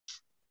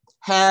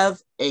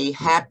Have a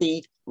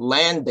happy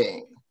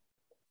landing.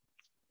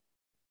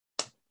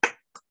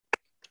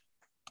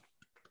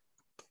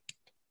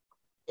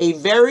 A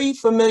very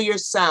familiar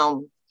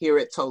sound here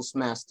at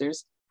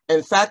Toastmasters.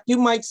 In fact, you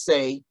might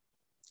say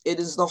it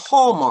is the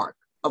hallmark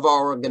of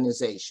our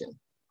organization.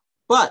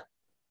 But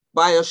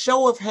by a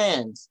show of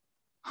hands,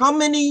 how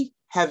many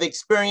have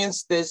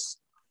experienced this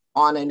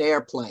on an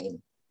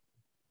airplane?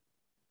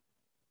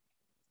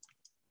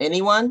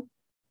 Anyone?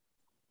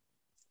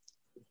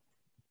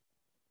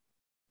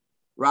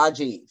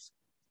 Rajiv,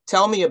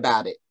 tell me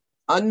about it.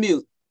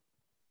 Unmute.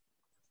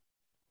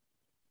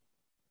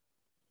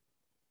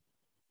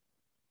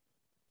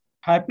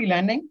 Happy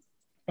landing,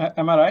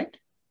 am I right?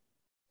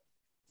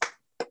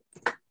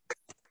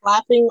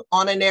 Clapping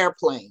on an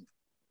airplane.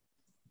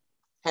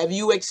 Have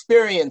you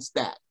experienced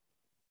that?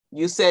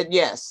 You said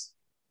yes.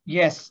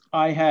 Yes,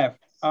 I have.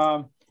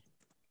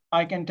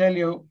 I can tell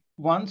you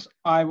once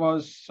I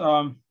was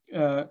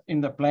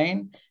in the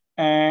plane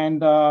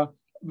and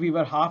we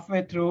were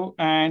halfway through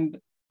and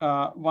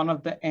one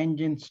of the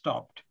engines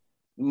stopped.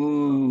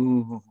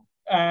 Mm.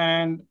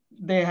 And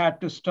they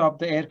had to stop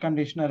the air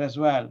conditioner as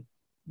well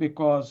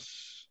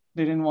because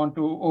they didn't want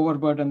to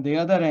overburden the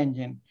other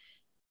engine.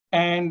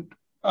 And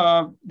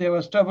there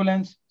was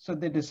turbulence, so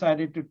they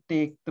decided to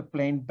take the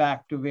plane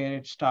back to where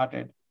it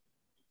started.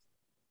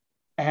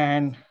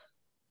 And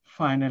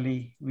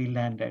finally, we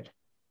landed,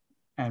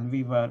 and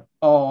we were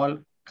all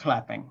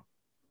clapping.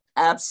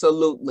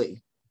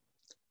 Absolutely.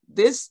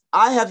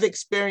 I have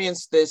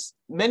experienced this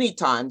many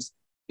times,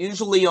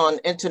 usually on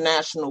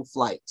international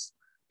flights.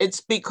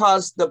 It's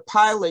because the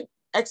pilot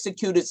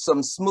executed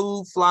some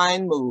smooth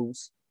flying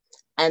moves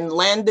and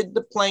landed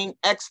the plane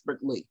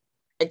expertly,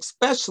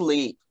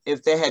 especially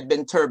if there had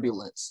been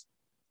turbulence.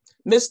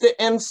 Mr.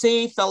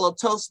 MC, fellow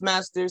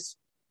Toastmasters,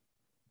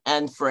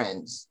 and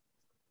friends,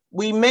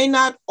 we may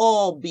not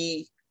all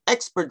be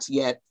experts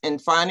yet in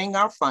finding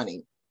our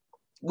funny.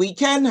 We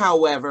can,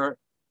 however,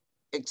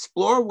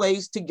 explore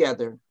ways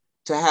together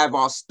to have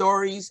our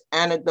stories,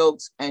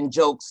 anecdotes, and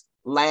jokes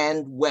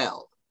land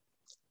well,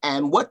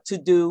 and what to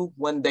do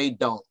when they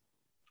don't.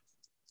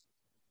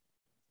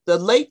 The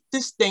late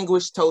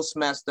distinguished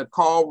Toastmaster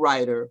Carl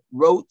Ryder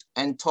wrote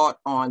and taught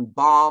on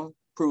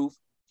bomb-proof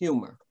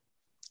humor.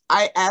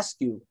 I ask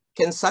you,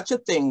 can such a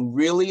thing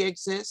really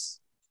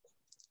exist?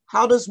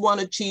 How does one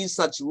achieve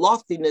such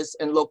loftiness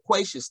and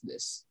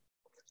loquaciousness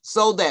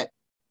so that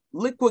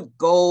liquid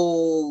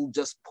gold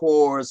just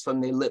pours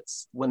from their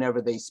lips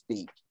whenever they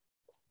speak?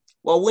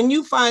 Well, when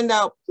you find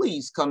out,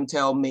 please come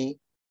tell me.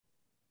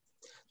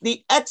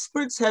 The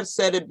experts have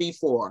said it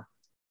before,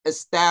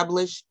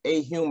 establish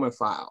a humor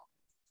file.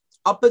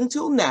 Up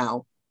until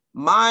now,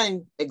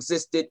 mine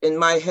existed in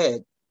my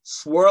head,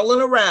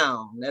 swirling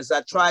around as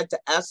I tried to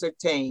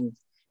ascertain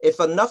if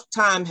enough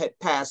time had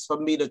passed for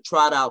me to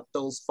trot out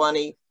those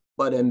funny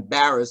but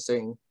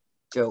embarrassing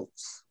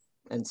jokes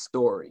and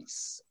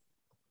stories.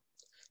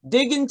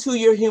 Dig into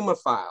your humor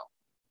file.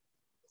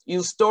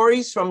 Use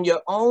stories from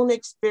your own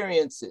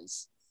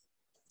experiences.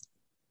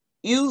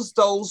 Use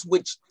those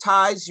which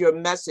ties your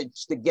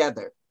message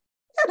together.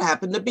 That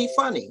happened to be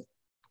funny.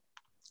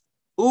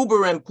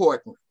 Uber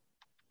important.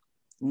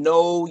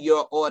 Know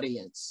your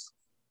audience.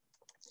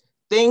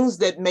 Things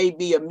that may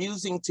be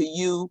amusing to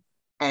you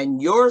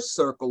and your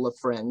circle of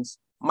friends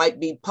might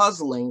be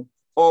puzzling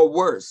or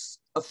worse,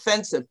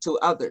 offensive to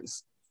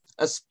others,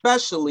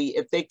 especially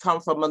if they come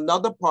from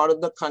another part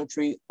of the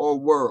country or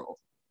world.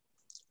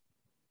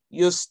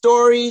 Your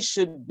story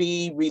should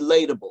be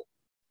relatable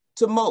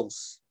to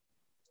most,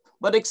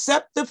 but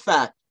accept the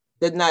fact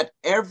that not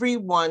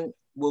everyone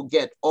will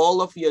get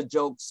all of your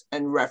jokes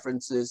and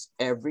references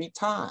every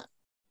time.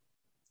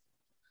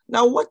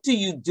 Now, what do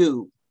you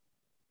do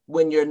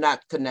when you're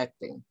not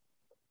connecting?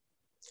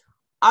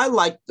 I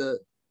like the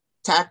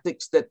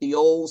tactics that the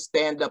old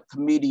stand-up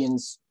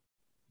comedians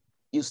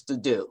used to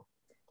do,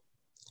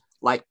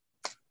 like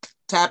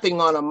tapping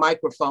on a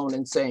microphone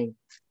and saying,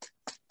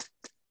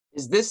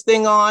 "Is this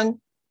thing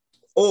on?"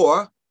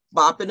 Or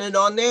bopping it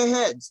on their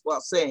heads while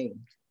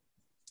saying,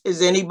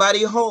 "Is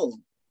anybody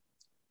home?"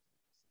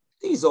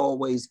 These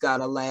always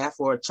got a laugh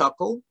or a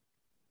chuckle.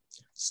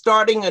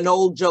 Starting an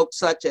old joke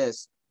such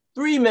as,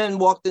 "Three men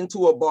walked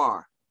into a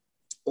bar,"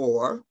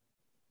 or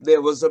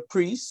 "There was a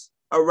priest,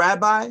 a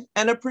rabbi,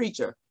 and a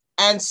preacher,"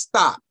 and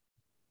stop.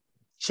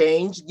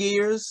 Change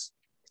gears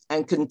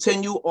and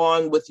continue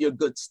on with your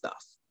good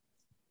stuff.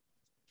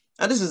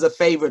 Now, this is a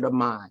favorite of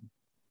mine.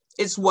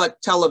 It's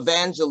what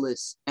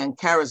televangelists and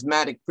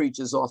charismatic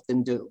preachers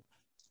often do.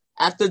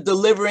 After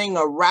delivering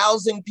a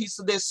rousing piece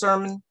of their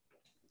sermon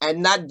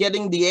and not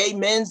getting the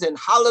amens and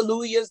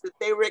hallelujahs that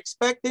they were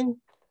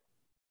expecting,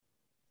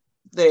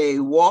 they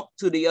walk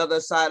to the other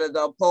side of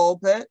the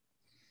pulpit,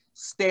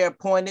 stare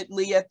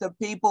pointedly at the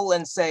people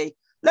and say,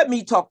 "Let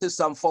me talk to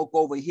some folk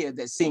over here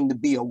that seem to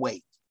be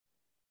awake."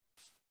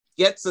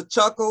 Gets a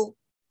chuckle,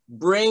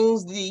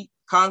 brings the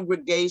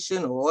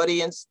congregation or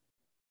audience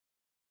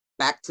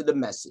back to the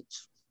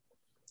message.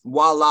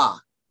 Voila,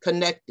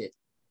 connected.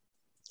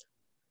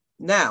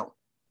 Now,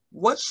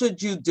 what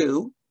should you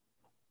do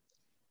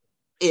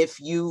if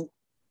you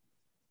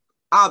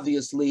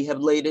obviously have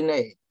laid an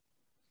egg?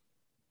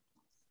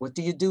 What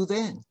do you do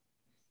then?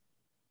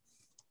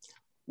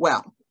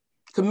 Well,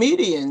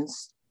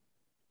 comedians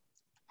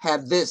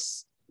have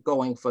this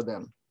going for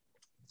them.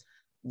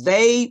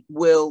 They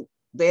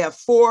have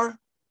four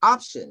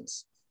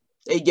options.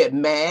 They get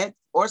mad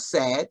or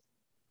sad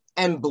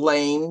and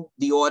blame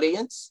the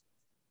audience.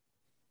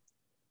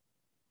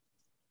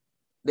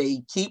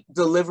 They keep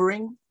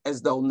delivering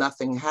as though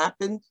nothing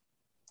happened.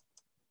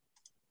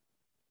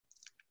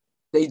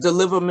 They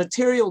deliver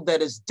material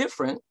that is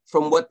different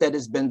from what that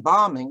has been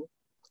bombing,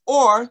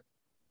 or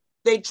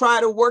they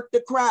try to work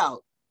the crowd.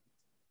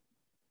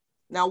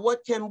 Now, what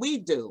can we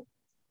do?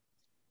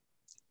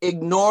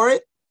 Ignore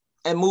it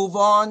and move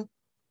on?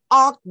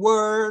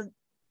 Awkward.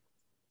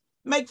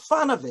 Make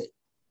fun of it.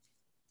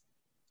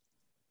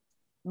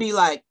 Be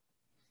like,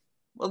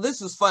 well, this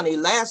was funny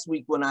last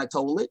week when I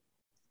told it.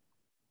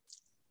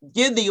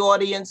 Give the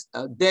audience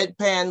a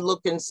deadpan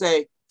look and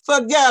say,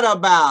 forget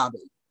about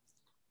it.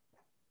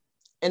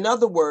 In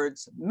other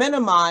words,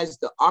 minimize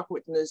the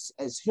awkwardness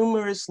as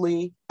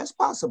humorously as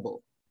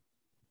possible.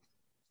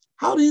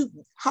 How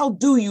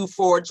do you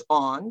forge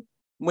on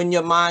when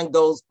your mind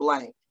goes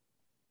blank?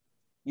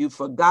 You've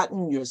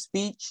forgotten your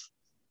speech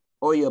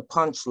or your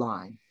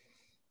punchline.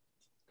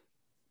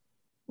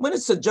 When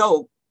it's a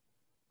joke,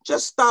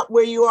 just stop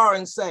where you are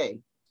and say,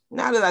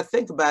 now that I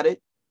think about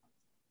it,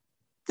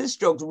 this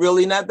joke's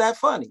really not that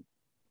funny.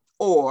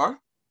 Or,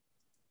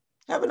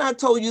 haven't I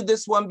told you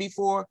this one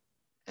before?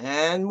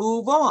 And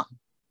move on.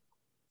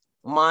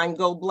 Mind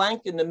go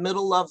blank in the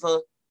middle of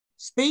a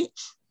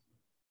speech?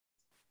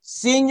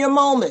 Senior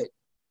moment.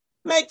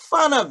 Make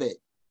fun of it.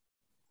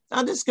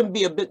 Now, this can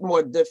be a bit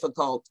more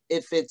difficult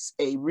if it's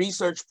a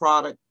research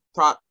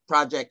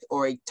project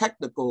or a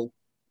technical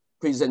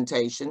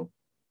presentation.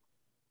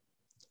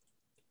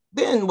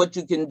 Then what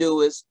you can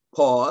do is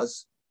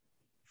pause,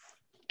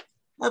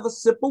 have a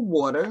sip of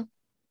water,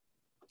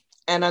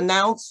 and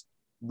announce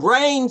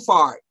brain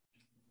fart.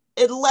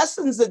 It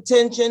lessens the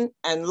tension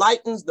and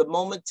lightens the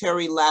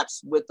momentary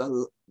lapse with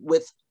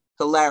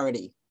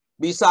hilarity.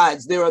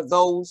 Besides, there are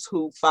those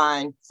who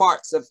find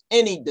farts of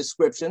any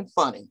description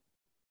funny.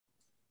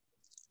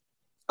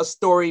 A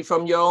story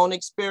from your own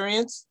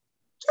experience?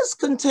 Just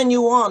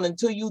continue on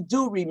until you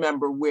do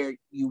remember where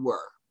you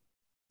were.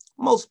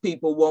 Most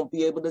people won't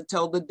be able to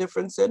tell the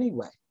difference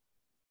anyway.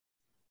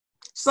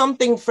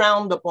 Something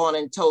frowned upon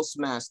in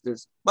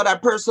Toastmasters, but I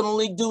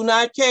personally do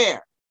not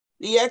care.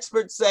 The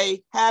experts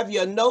say, have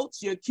your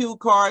notes, your cue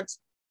cards,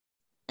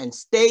 and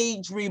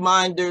stage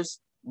reminders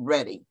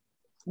ready.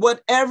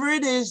 Whatever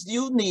it is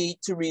you need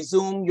to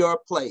resume your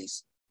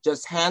place,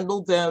 just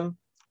handle them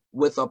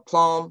with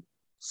aplomb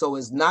so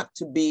as not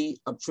to be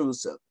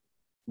obtrusive.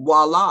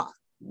 Voila,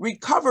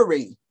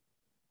 recovery.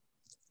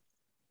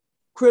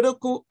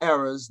 Critical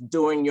errors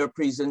during your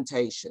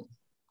presentation.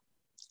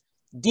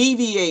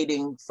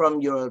 Deviating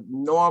from your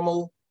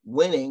normal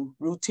winning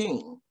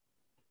routine.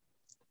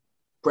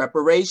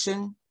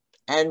 Preparation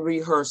and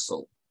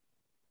rehearsal.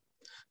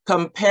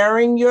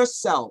 Comparing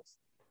yourself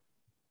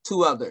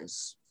to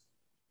others.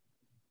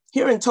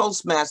 Here in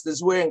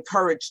Toastmasters, we're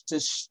encouraged to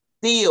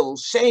steal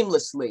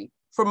shamelessly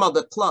from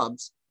other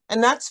clubs,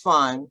 and that's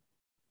fine,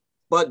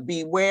 but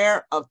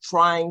beware of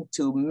trying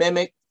to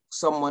mimic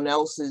someone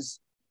else's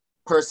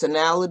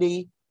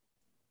personality,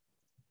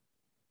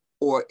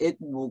 or it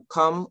will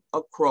come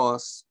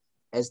across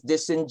as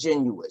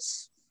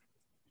disingenuous.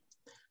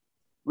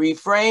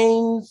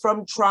 Refrain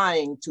from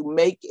trying to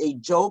make a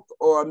joke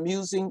or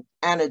amusing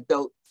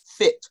anecdote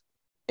fit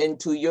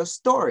into your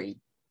story.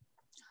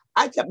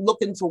 I kept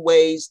looking for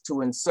ways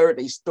to insert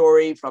a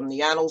story from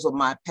the annals of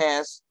my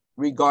past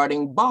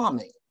regarding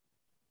bombing.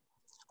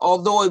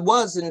 Although it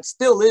was and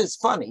still is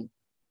funny,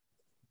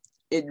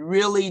 it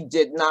really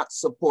did not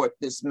support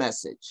this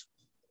message.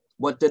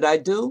 What did I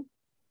do?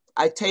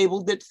 I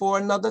tabled it for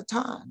another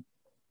time.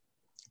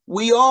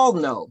 We all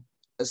know,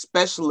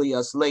 especially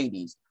us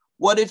ladies,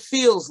 what it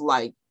feels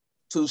like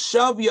to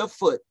shove your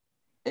foot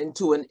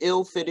into an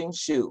ill-fitting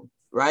shoe,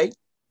 right?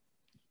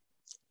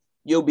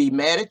 You'll be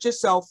mad at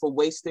yourself for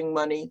wasting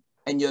money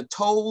and your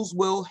toes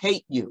will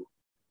hate you.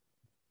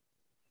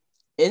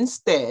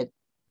 Instead,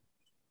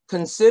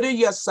 consider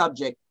your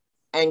subject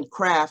and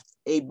craft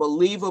a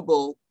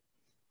believable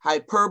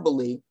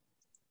hyperbole,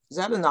 is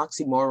that an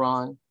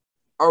oxymoron,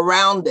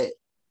 around it.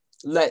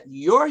 Let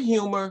your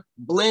humor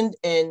blend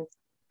in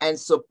and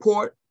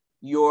support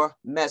your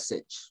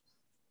message.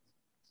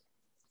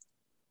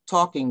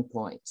 Talking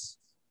points.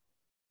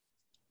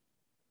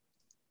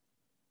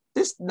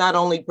 This not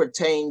only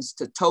pertains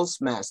to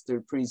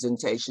Toastmaster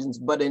presentations,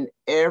 but in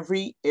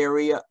every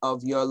area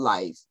of your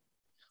life.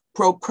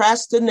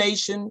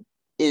 Procrastination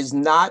is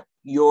not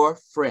your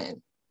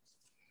friend.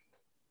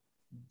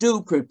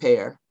 Do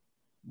prepare.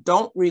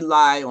 Don't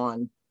rely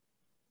on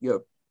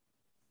your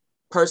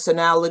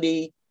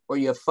personality or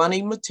your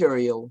funny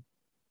material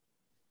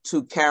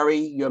to carry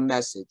your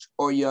message,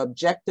 or your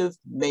objective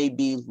may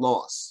be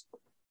lost.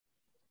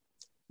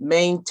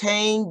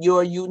 Maintain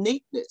your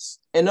uniqueness.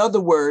 In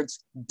other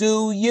words,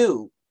 do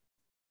you.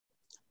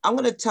 I'm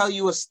going to tell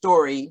you a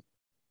story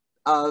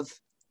of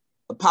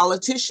a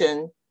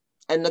politician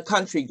and the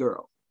country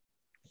girl.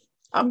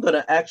 I'm going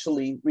to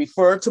actually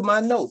refer to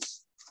my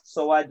notes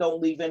so I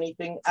don't leave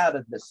anything out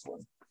of this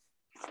one.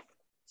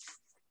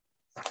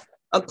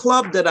 A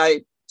club that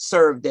I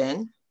served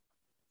in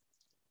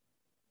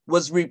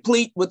was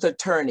replete with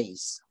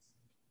attorneys,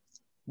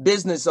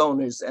 business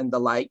owners, and the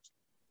like.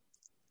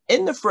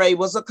 In the fray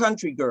was a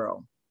country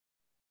girl.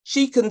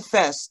 She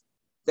confessed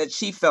that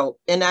she felt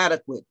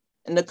inadequate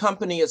in the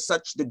company of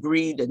such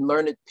degreed and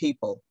learned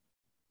people.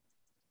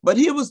 But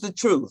here was the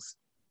truth.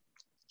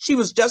 She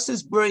was just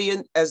as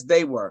brilliant as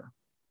they were,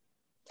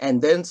 and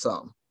then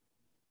some.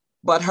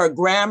 But her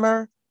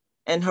grammar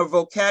and her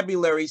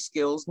vocabulary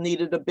skills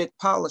needed a bit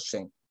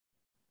polishing.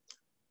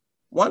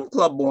 One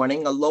club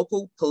morning, a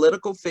local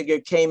political figure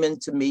came in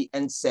to me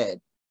and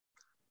said,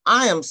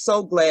 "I am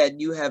so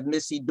glad you have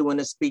Missy doing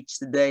a speech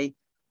today.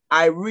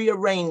 I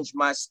rearranged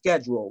my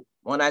schedule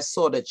when I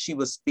saw that she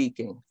was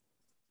speaking.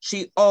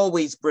 She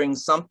always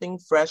brings something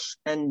fresh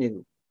and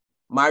new."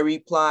 My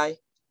reply,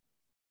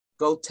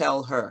 "Go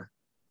tell her."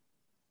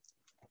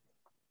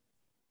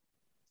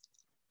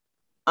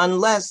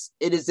 Unless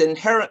it is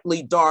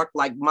inherently dark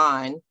like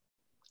mine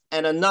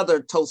and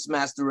another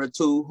Toastmaster or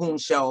two whom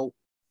shall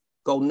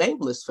go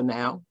nameless for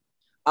now,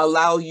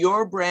 allow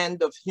your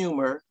brand of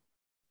humor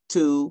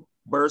to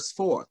burst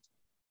forth.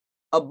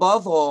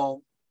 Above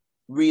all,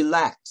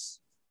 relax.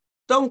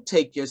 Don't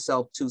take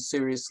yourself too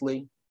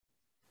seriously.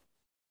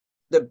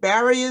 The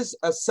barriers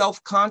of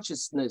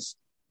self-consciousness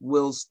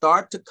will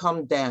start to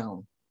come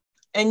down,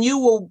 and you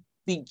will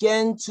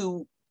begin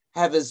to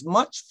have as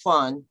much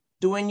fun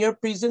doing your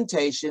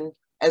presentation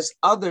as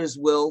others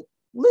will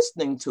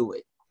listening to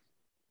it.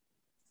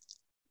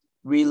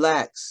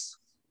 Relax,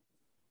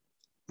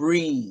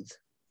 breathe,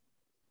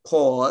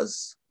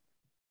 pause,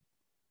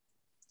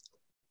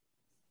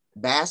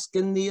 bask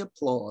in the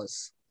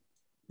applause.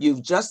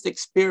 You've just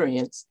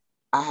experienced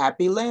a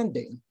happy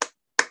landing.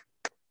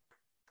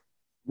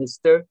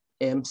 Mr.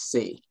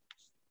 MC.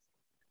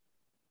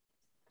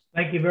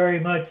 Thank you very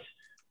much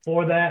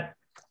for that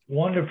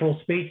wonderful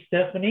speech,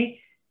 Stephany.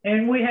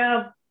 And we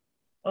have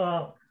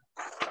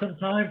some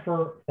time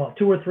for about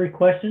 2 or 3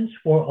 questions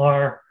for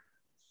our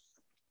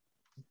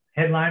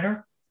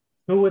headliner.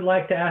 Who would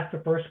like to ask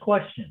the first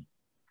question?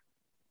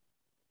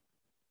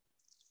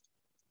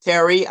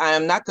 Terry, I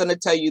am not going to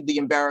tell you the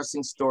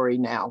embarrassing story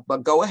now,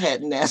 but go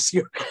ahead and ask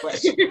your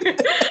question.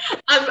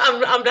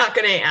 I'm not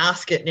going to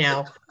ask it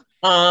now.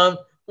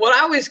 What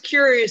I was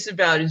curious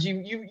about is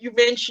you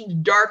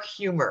mentioned dark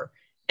humor,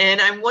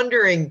 and I'm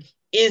wondering,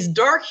 is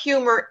dark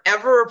humor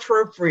ever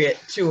appropriate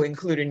to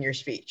include in your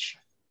speech?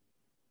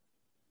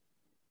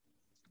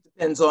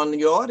 Depends on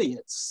the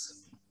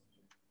audience.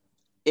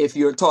 If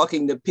you're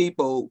talking to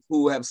people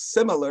who have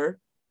similar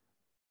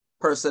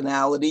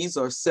personalities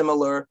or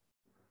similar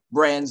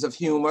brands of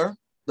humor,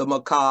 the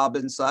macabre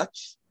and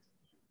such,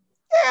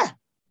 yeah,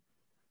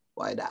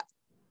 why not?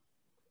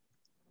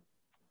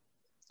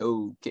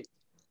 Okay.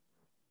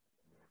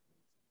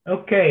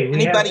 Okay.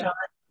 Anybody?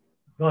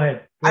 Go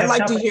ahead. I'd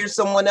like to hear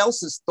someone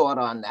else's thought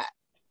on that.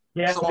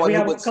 Yeah, someone we who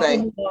have would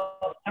say,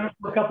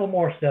 a couple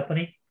more,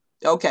 Stephany.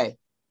 Okay.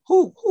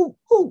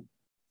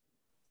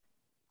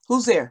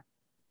 Who's there?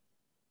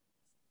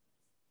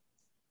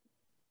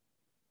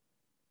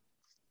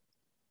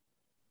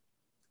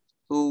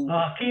 Who?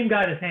 Akeem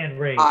got his hand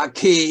raised.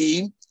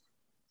 Akeem.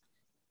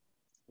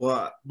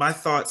 Well, my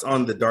thoughts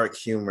on the dark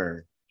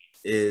humor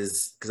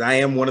is, because I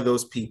am one of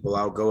those people,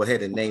 I'll go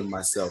ahead and name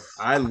myself.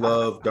 I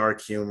love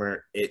dark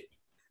humor. It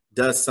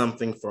does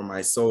something for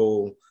my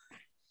soul.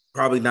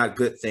 Probably not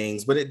good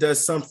things, but it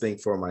does something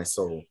for my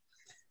soul.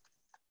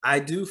 I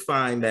do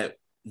find that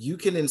you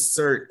can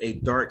insert a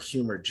dark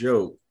humor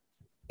joke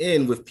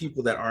in with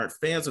people that aren't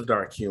fans of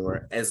dark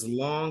humor, as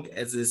long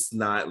as it's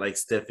not, like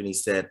Stephany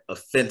said,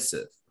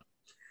 offensive.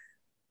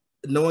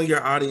 Knowing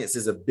your audience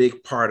is a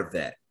big part of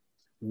that.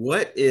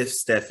 What if,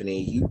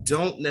 Stephany, you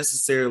don't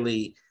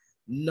necessarily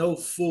know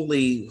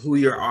fully who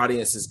your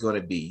audience is going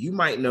to be? You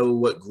might know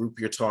what group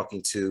you're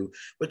talking to,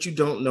 but you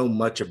don't know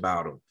much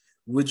about them.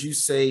 Would you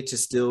say to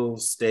still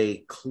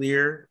stay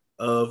clear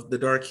of the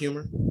dark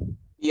humor?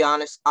 Be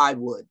honest, I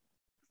would.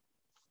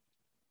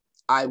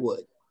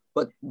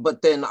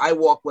 But then I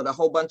walk with a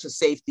whole bunch of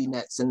safety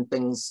nets and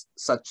things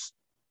such.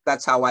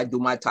 That's how I do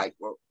my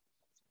tightrope.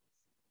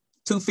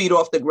 2 feet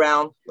off the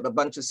ground with a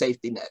bunch of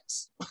safety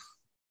nets.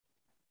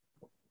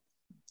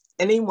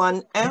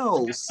 Anyone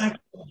else?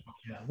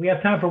 We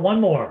have time for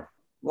one more.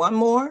 One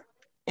more?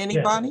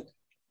 Anybody? Yes.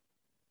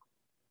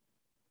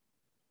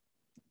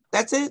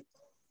 That's it?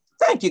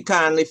 Thank you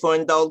kindly for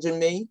indulging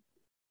me.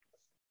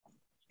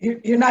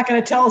 You're not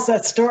going to tell us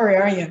that story,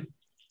 are you?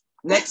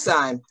 Next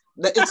time.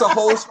 It's a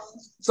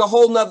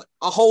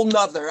whole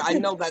nother. I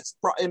know that's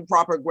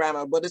improper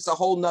grammar, but it's a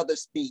whole nother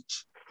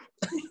speech.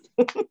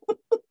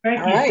 Thank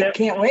you, all right, Stephany.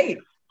 Can't wait.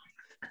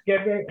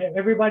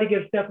 Everybody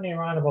give Stephany a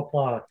round of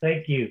applause.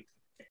 Thank you.